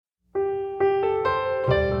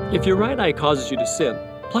If your right eye causes you to sin,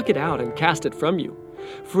 pluck it out and cast it from you.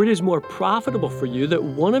 For it is more profitable for you that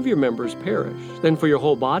one of your members perish than for your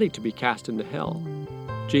whole body to be cast into hell.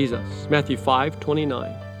 Jesus, Matthew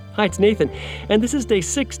 5:29. Hi, it's Nathan, and this is day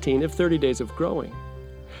 16 of 30 Days of Growing.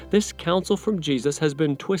 This counsel from Jesus has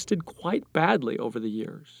been twisted quite badly over the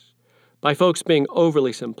years by folks being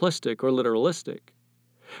overly simplistic or literalistic.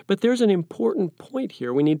 But there's an important point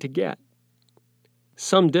here we need to get.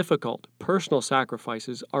 Some difficult, personal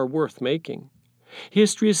sacrifices are worth making.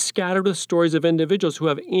 History is scattered with stories of individuals who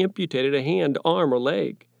have amputated a hand, arm, or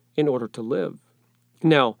leg in order to live.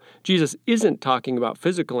 Now, Jesus isn't talking about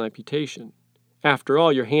physical amputation. After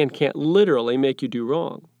all, your hand can't literally make you do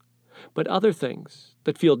wrong. But other things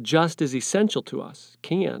that feel just as essential to us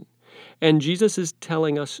can. And Jesus is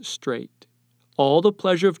telling us straight. All the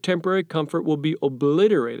pleasure of temporary comfort will be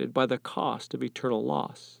obliterated by the cost of eternal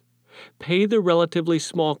loss. Pay the relatively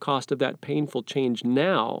small cost of that painful change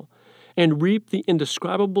now and reap the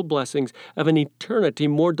indescribable blessings of an eternity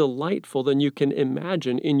more delightful than you can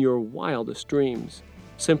imagine in your wildest dreams.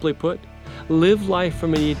 Simply put, live life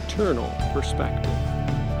from an eternal perspective.